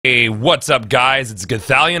Hey, what's up, guys? It's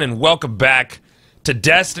Gathalion, and welcome back to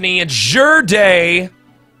Destiny. It's your day,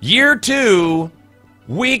 year 2,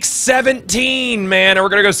 week 17, man. And we're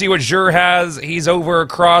gonna go see what Jur has. He's over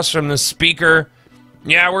across from the speaker.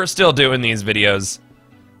 Yeah, we're still doing these videos.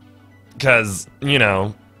 Because, you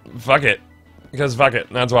know, fuck it. Because fuck it.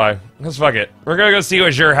 That's why. Because fuck it. We're gonna go see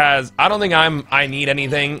what Jur has. I don't think I need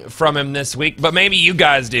anything from him this week, but maybe you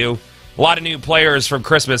guys do. A lot of new players from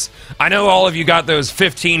Christmas. I know all of you got those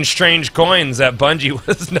 15 strange coins that Bungie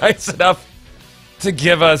was nice enough to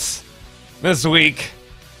give us this week.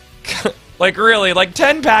 Like, really, like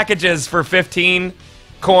 10 packages for 15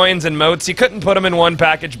 coins and motes. You couldn't put them in one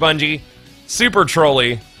package, Bungie. Super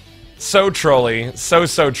trolly. So trolly. So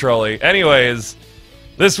trolly. Anyways,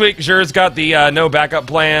 this week, Jur's got the no backup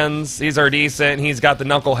plans. These are decent. He's got the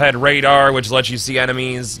knucklehead radar, which lets you see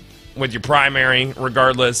enemies with your primary,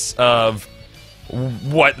 regardless of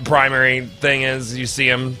what the primary thing is. You see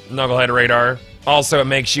him, knucklehead radar. Also, it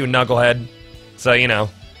makes you a knucklehead. So, you know,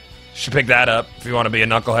 should pick that up if you want to be a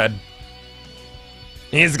knucklehead.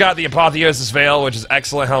 He's got the Apotheosis Veil, which is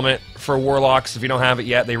excellent helmet for Warlocks. If you don't have it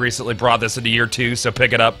yet, they recently brought this into year 2, so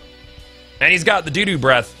pick it up. And he's got the Doo-Doo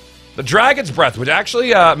Breath. The Dragon's Breath, which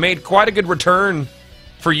actually made quite a good return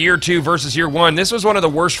for year 2 versus year 1. This was one of the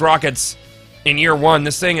worst rockets in year 1.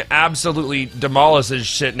 This thing absolutely demolishes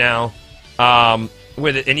shit now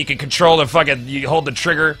with it, and you can control the fucking, you hold the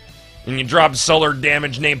trigger and you drop solar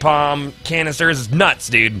damage napalm canisters. It's nuts,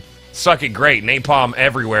 dude. It's fucking great. Napalm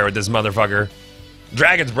everywhere with this motherfucker.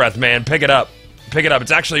 Dragon's Breath, man, pick it up. Pick it up.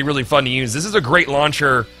 It's actually really fun to use. This is a great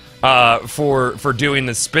launcher for doing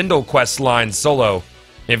the Spindle quest line solo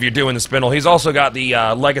if you're doing the Spindle. He's also got the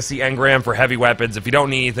Legacy Engram for heavy weapons. If you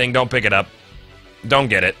don't need anything, don't pick it up. Don't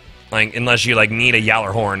get it. Like, unless you, like, need a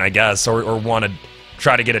Yallarhorn, I guess, or want to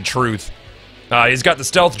try to get a Truth. He's got the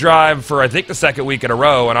Stealth Drive for, I think, the 2nd week in a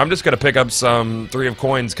row, and I'm just going to pick up some 3 of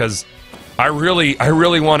coins, because I really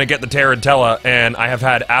want to get the Tarantella, and I have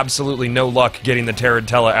had absolutely no luck getting the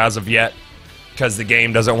Tarantella as of yet, because the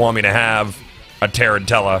game doesn't want me to have a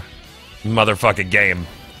Tarantella motherfucking game.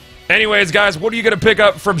 Anyways, guys, what are you going to pick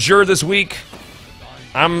up from Jur this week?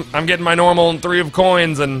 I'm getting my normal 3 of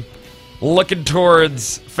coins, and looking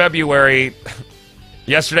towards February.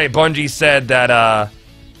 Yesterday, Bungie said that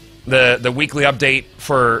the weekly update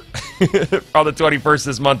for on the 21st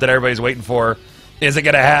this month that everybody's waiting for isn't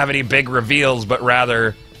going to have any big reveals, but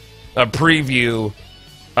rather a preview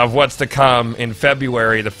of what's to come in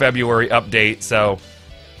February, the February update. So,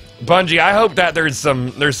 Bungie, I hope that there's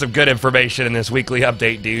some good information in this weekly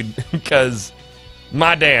update, dude, because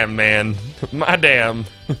my damn, man, my damn.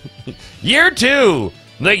 Year 2.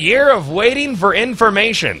 The year of waiting for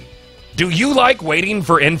information. Do you like waiting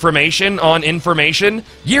for information on information?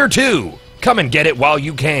 Year 2. Come and get it while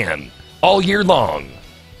you can. All year long.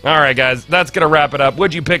 Alright, guys, that's going to wrap it up.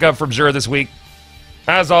 What'd you pick up from Jur this week?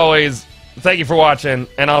 As always, thank you for watching,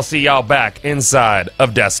 and I'll see y'all back inside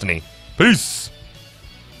of Destiny. Peace!